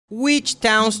Which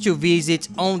towns to visit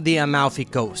on the Amalfi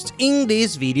Coast. In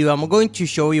this video, I'm going to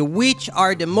show you which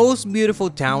are the most beautiful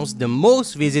towns, the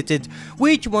most visited,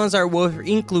 which ones are worth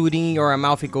including in your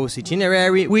Amalfi Coast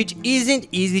itinerary, which isn't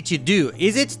easy to do,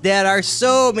 is it? There are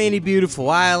so many beautiful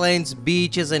islands,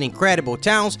 beaches and incredible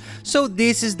towns, so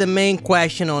this is the main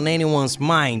question on anyone's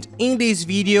mind. In this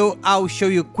video, I'll show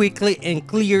you quickly and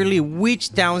clearly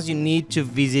which towns you need to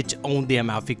visit on the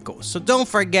Amalfi Coast. So don't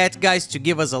forget, guys, to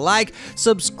give us a like,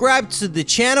 subscribe to the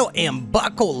channel and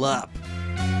buckle up.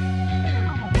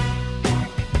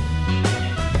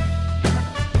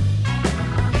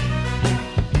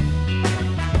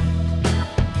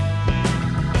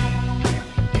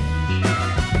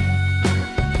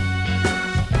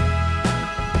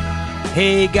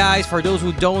 Hey guys, for those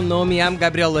who don't know me, I'm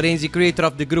Gabriel Lorenzi, creator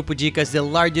of the Grupo Dicas, the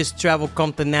largest travel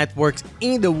content networks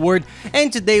in the world,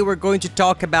 and today we're going to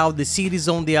talk about the cities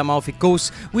on the Amalfi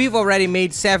Coast. We've already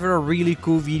made several really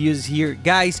cool videos here.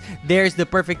 Guys, there's the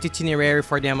perfect itinerary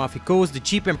for the Amalfi Coast, the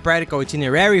cheap and practical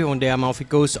itinerary on the Amalfi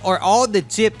Coast, or all the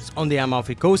tips on the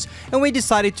Amalfi Coast, and we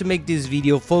decided to make this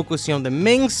video focusing on the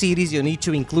main cities you need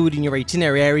to include in your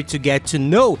itinerary to get to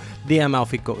know the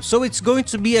Amalfi Coast. So it's going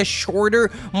to be a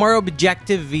shorter, more objective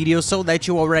video so that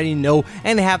you already know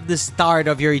and have the start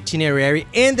of your itinerary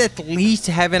and at least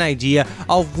have an idea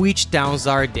of which towns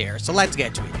are there. So let's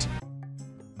get to it.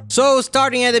 So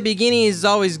starting at the beginning is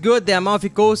always good. The Amalfi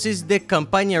Coast is the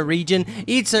Campania region.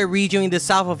 It's a region in the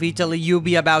south of Italy. You'll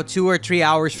be about 2 or 3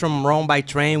 hours from Rome by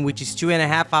train, which is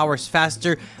 2.5 hours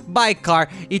faster. By car,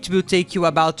 it will take you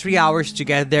about 3 hours to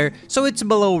get there. So it's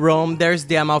below Rome. There's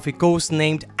the Amalfi Coast,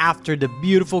 named after the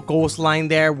beautiful coastline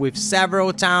there, with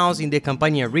several towns in the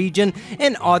Campania region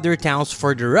and other towns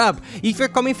further up. If you're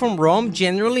coming from Rome,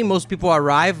 generally most people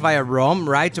arrive via Rome,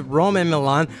 right? Rome and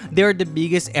Milan, they're the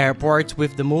biggest airports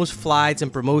with the most flights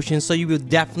and promotions, so you will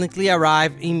definitely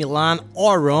arrive in Milan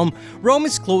or Rome. Rome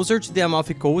is closer to the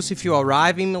Amalfi Coast. If you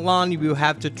arrive in Milan, you will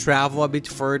have to travel a bit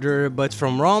further, but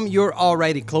from Rome you're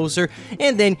already closer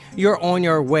and then you're on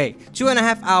your way.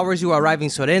 2.5 hours you arrive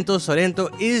in Sorrento. Sorrento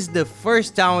is the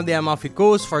first town on the Amalfi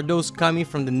Coast for those coming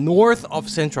from the north of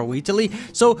central Italy.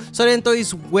 So Sorrento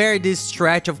is where this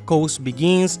stretch of coast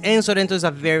begins, and Sorrento is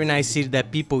a very nice city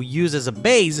that people use as a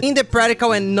base. In the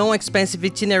practical and non-expensive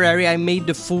itinerary, I made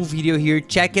the full video here,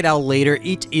 check it out later,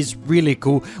 it is really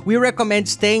cool. We recommend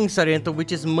staying in Sorrento,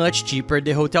 which is much cheaper,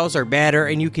 the hotels are better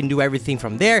and you can do everything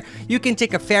from there. You can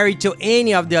take a ferry to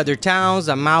any of the other towns,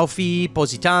 Amalfi,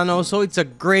 Positano, so it's a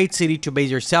great city to base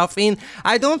yourself in.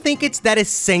 I don't think it's that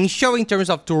essential in terms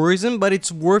of tourism, but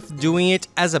it's worth doing it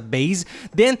as a base.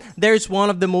 Then there's one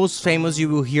of the most famous you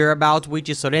will hear about, which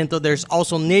is Sorrento. There's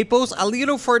also Naples, a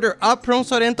little further up from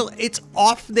Sorrento. It's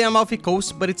off the Amalfi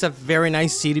Coast, but it's a very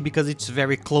nice city because it's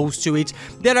very close to it.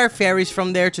 There are ferries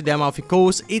from there to the Amalfi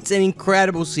Coast. It's an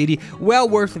incredible city, well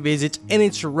worth a visit, and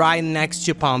it's right next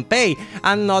to Pompeii,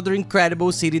 another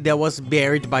incredible city that was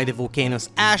buried by the volcano's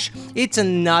ash. It's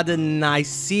another nice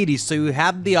city, so you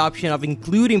have the option of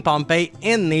including Pompeii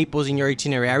and Naples in your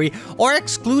itinerary, or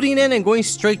excluding them and going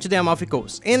straight to the Amalfi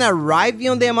Coast. And arriving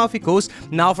on the Amalfi Coast,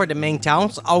 now for the main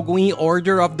towns, I'll go in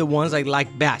order of the ones I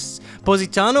like best.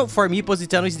 Positano, for me,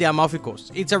 Positano is the Amalfi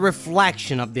Coast. It's a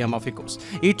reflection of the Amalfi Coast.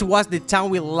 It was the town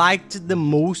we liked the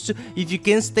most. If you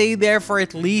can stay there for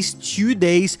at least 2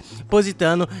 days,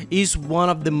 Positano is one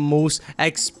of the most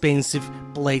expensive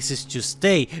places to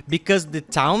stay, because the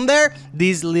town there,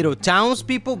 these little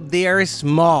townspeople, they are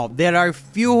small. There are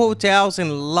few hotels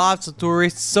and lots of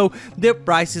tourists, so the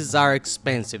prices are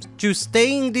expensive. To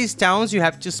stay in these towns, you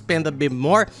have to spend a bit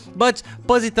more, but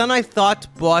Positano I thought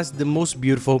was the most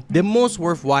beautiful, the most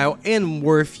worthwhile, and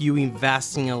worth you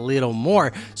investing a little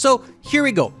more. So here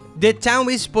we go. The town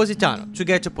is Positano. To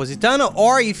get to Positano,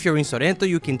 or if you're in Sorrento,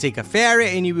 you can take a ferry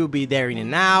and you will be there in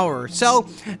an hour or so.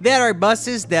 There are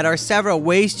buses, there are several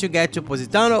ways to get to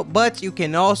Positano, but you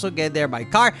can also get there by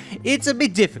car. It's a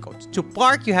bit difficult. To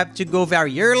park, you have to go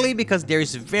very early because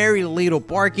there's very little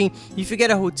parking. If you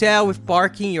get a hotel with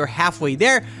parking, you're halfway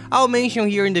there. I'll mention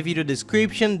here in the video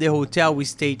description the hotel we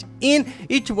stayed in.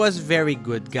 It was very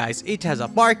good, guys. It has a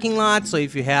parking lot, so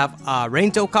if you have a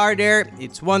rental car there,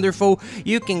 it's wonderful.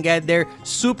 You can get there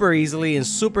super easily and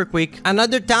super quick.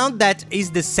 Another town that is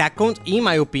the second, in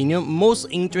my opinion, most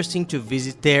interesting to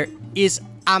visit there is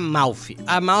Amalfi.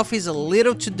 Amalfi is a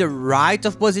little to the right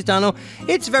of Positano.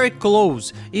 It's very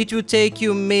close. It will take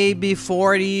you maybe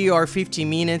 40 or 50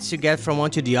 minutes to get from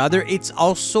one to the other. It's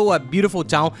also a beautiful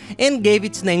town and gave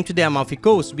its name to the Amalfi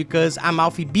Coast because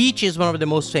Amalfi Beach is one of the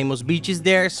most famous beaches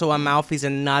there, so Amalfi is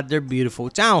another beautiful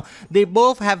town. They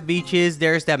both have beaches.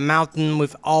 There's that mountain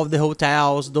with all the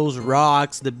hotels, those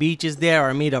rocks. The beaches there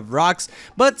are made of rocks,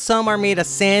 but some are made of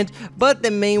sand, but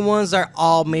the main ones are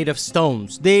all made of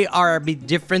stones. They are a bit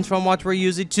different from what we're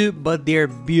used to, but they're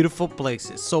beautiful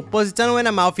places. So Positano and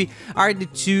Amalfi are the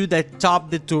two that top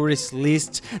the tourist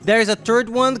list. There's a third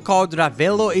one called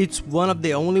Ravello. It's one of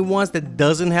the only ones that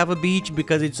doesn't have a beach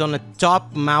because it's on a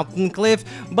top mountain cliff,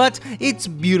 but it's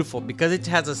beautiful because it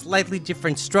has a slightly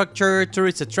different structure,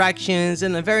 tourist attractions,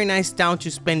 and a very nice town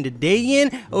to spend the day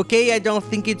in. Okay, I don't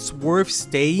think it's worth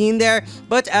staying there,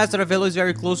 but as Ravello is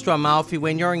very close to Amalfi,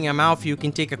 when you're in Amalfi you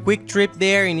can take a quick trip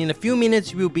there and in a few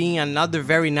minutes you will be in another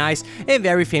very nice and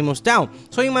very famous town.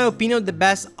 So in my opinion the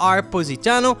best are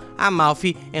Positano,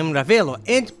 Amalfi and Ravello.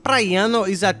 And Praiano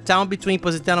is a town between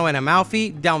Positano and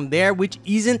Amalfi down there, which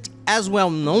isn't as well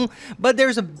known, but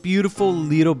there's a beautiful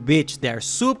little beach there,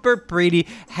 super pretty,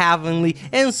 heavenly,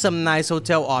 and some nice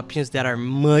hotel options that are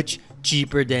much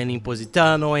cheaper than in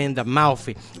Positano and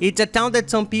Amalfi. It's a town that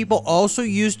some people also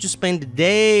use to spend the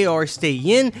day or stay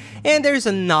in, and there's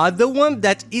another one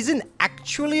that isn't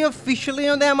actually officially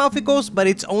on the Amalfi Coast, but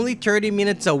it's only 30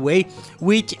 minutes away,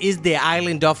 which is the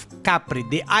island of Capri.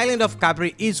 The island of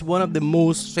Capri is one of the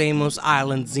most famous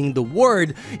islands in the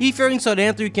world. If you're in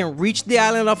Sorrento, you can reach the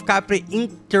island of Capri in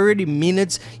 30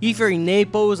 minutes. If you're in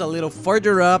Naples, a little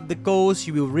further up the coast,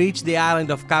 you will reach the island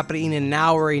of Capri in an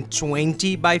hour and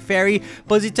 20 by ferry.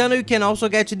 Positano, you can also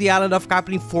get to the island of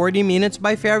Capri in 40 minutes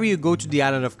by ferry. You go to the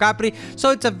island of Capri,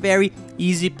 so it's a very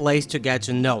easy place to get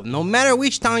to know. No matter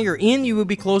which town you're in, you will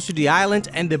be close to the island,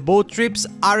 and the boat trips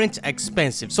aren't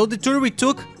expensive. So the tour we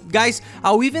took, guys,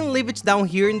 I'll even leave it down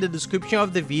here in the description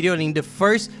of the video and in the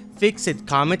first fixed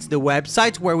comments, the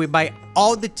website where we buy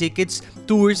all the tickets,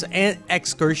 tours and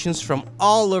excursions from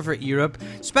all over Europe,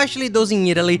 especially those in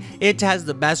Italy. It has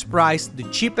the best price, the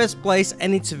cheapest place,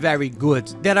 and it's very good.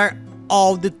 There are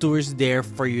all the tours there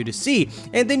for you to see,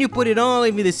 and then you put it on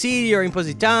in the city or in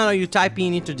Positano, you type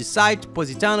in into the site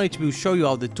Positano, it will show you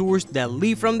all the tours that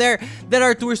leave from there. There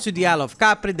are tours to the Isle of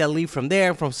Capri that leave from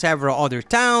there, from several other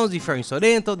towns. If you're in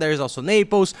Sorrento, there's also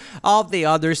Naples, all the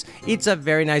others. It's a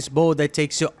very nice boat that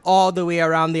takes you all the way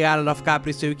around the island of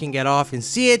Capri so you can get off and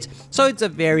see it, so it's a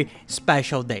very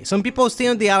special day. Some people stay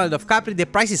on the island of Capri, the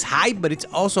price is high, but it's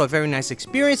also a very nice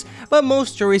experience, but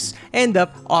most tourists end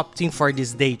up opting for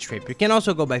this day trip. You can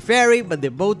also go by ferry, but the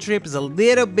boat trip is a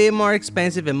little bit more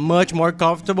expensive and much more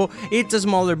comfortable. It's a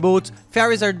smaller boat.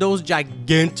 Ferries are those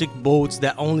gigantic boats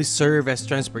that only serve as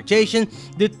transportation.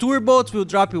 The tour boats will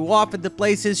drop you off at the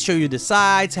places, show you the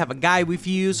sights, have a guide with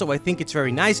you, so I think it's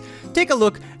very nice. Take a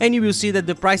look and you will see that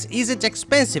the price isn't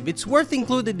expensive. It's worth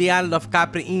including the island of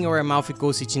Capri in your Amalfi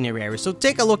Coast itinerary. So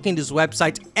take a look in this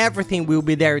website, everything will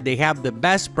be there. They have the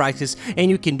best prices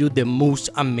and you can do the most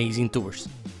amazing tours.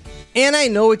 And I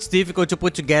know it's difficult to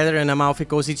put together an Amalfi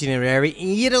Coast itinerary.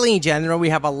 In Italy in general, we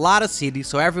have a lot of cities,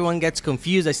 so everyone gets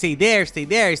confused. I stay there,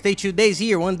 stay 2 days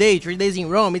here, 1 day, 3 days in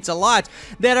Rome. It's a lot.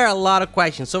 There are a lot of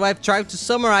questions, so I've tried to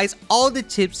summarize all the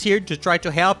tips here to try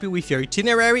to help you with your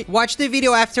itinerary. Watch the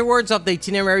video afterwards of the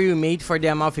itinerary we made for the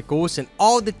Amalfi Coast and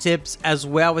all the tips, as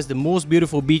well as the most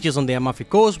beautiful beaches on the Amalfi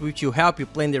Coast, which will help you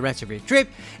plan the rest of your trip.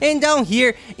 And down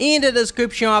here in the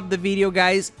description of the video,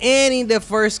 guys, and in the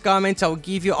first comments, I'll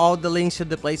give you all the links to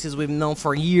the places we've known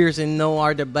for years and know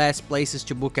are the best places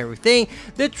to book everything.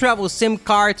 The travel SIM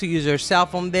card to use your cell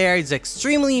phone there is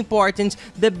extremely important.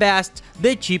 The best,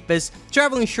 the cheapest,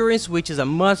 travel insurance, which is a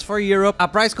must for Europe, a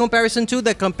price comparison tool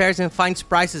that compares and finds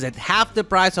prices at half the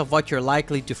price of what you're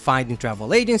likely to find in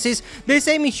travel agencies. The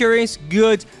same insurance,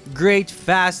 good, great,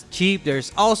 fast, cheap.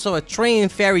 There's also a train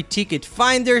and ferry ticket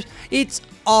finder. It's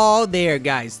all there,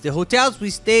 guys. The hotels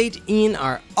we stayed in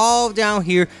are all down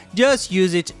here. Just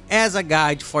use it as a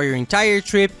guide for your entire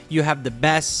trip. You have the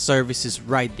best services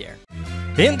right there.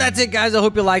 And that's it, guys. I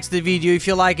hope you liked the video. If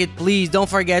you like it, please don't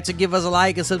forget to give us a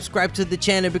like and subscribe to the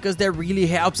channel because that really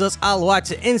helps us a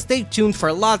lot. And stay tuned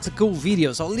for lots of cool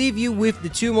videos. I'll leave you with the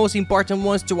 2 most important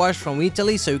ones to watch from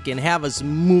Italy so you can have a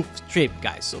smooth trip,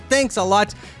 guys. So thanks a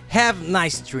lot. Have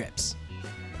nice trips.